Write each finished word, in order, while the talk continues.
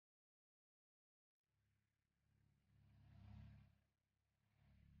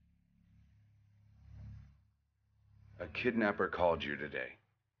A kidnapper called you today,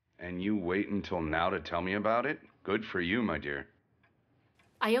 and you wait until now to tell me about it? Good for you, my dear.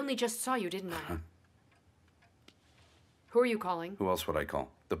 I only just saw you, didn't I? Who are you calling? Who else would I call?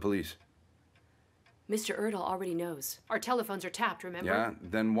 The police. Mr. Erdl already knows. Our telephones are tapped, remember? Yeah?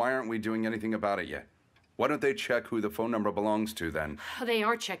 Then why aren't we doing anything about it yet? Why don't they check who the phone number belongs to then? They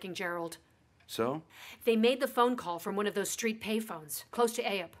are checking, Gerald. So? They made the phone call from one of those street payphones, close to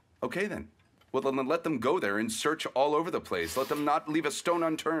Ayup. Okay then. Well, then let them go there and search all over the place. Let them not leave a stone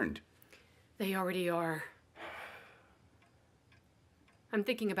unturned. They already are. I'm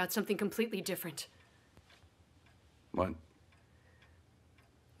thinking about something completely different. What?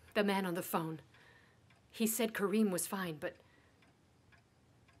 The man on the phone. He said Kareem was fine, but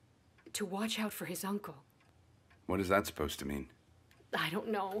to watch out for his uncle. What is that supposed to mean? I don't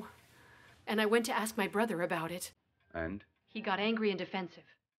know. And I went to ask my brother about it. And? He got angry and defensive.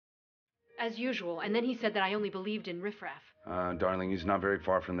 As usual, and then he said that I only believed in riffraff. Darling, he's not very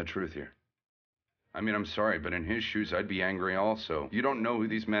far from the truth here. I mean, I'm sorry, but in his shoes, I'd be angry also. You don't know who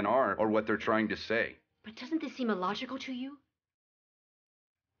these men are or what they're trying to say. But doesn't this seem illogical to you?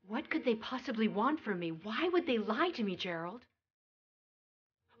 What could they possibly want from me? Why would they lie to me, Gerald?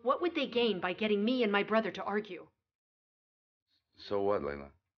 What would they gain by getting me and my brother to argue? So what, Leyla?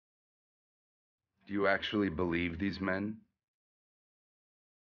 Do you actually believe these men?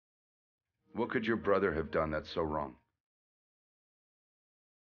 What could your brother have done that's so wrong?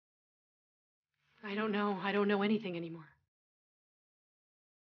 I don't know. I don't know anything anymore.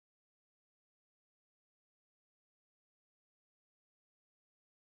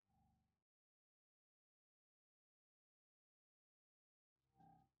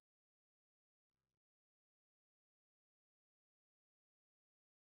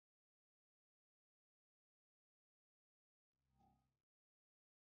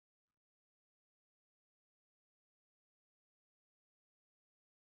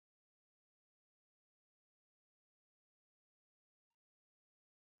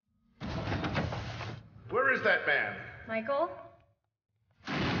 Where is that man? Michael?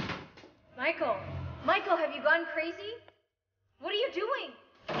 Michael? Michael, have you gone crazy? What are you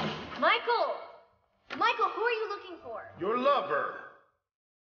doing? Michael! Michael, who are you looking for? Your lover.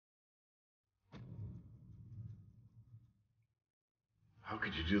 How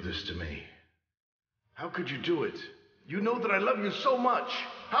could you do this to me? How could you do it? You know that I love you so much.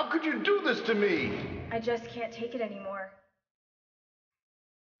 How could you do this to me? I just can't take it anymore.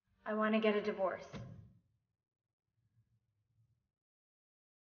 I want to get a divorce.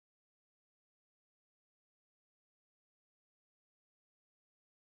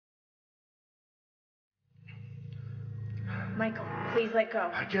 Michael, please let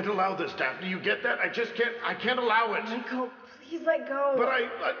go. I can't allow this, Daphne. You get that? I can't allow it. Michael, please let go. But I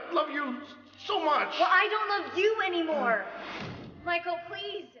love you so much. Well, I don't love you anymore. Michael,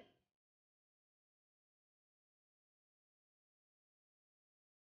 please.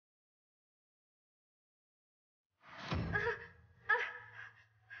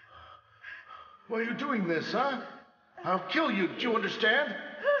 Why are you doing this, huh? I'll kill you. Do you understand?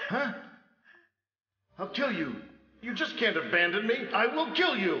 Huh? I'll kill you. You just can't abandon me. I will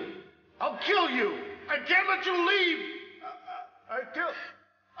kill you. I'll kill you. I can't let you leave.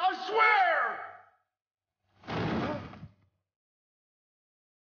 I swear.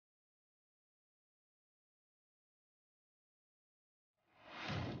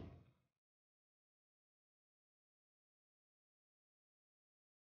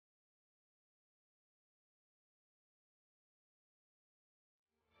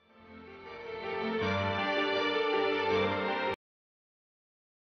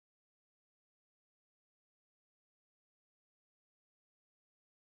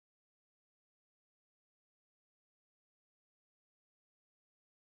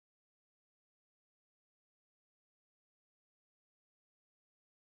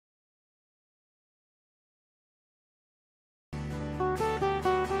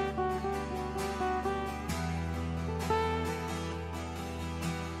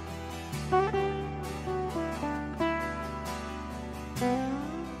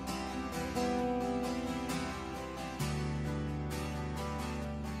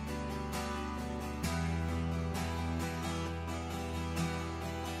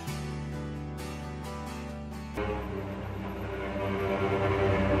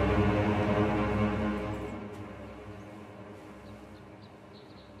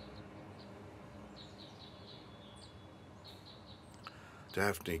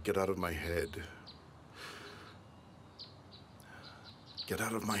 Daphne, get out of my head. Get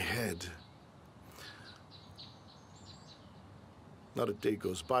out of my head. Not a day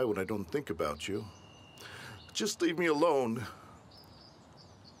goes by when I don't think about you. Just leave me alone.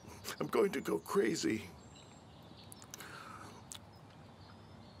 I'm going to go crazy.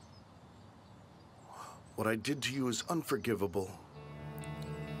 What I did to you is unforgivable.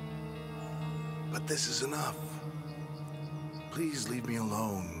 But this is enough. Please leave me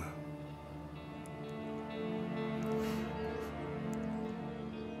alone.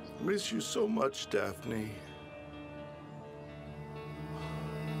 I miss you so much, Daphne.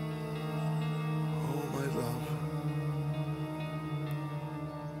 Oh, my love.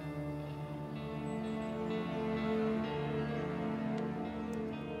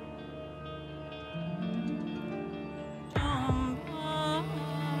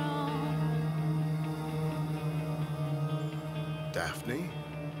 Daphne?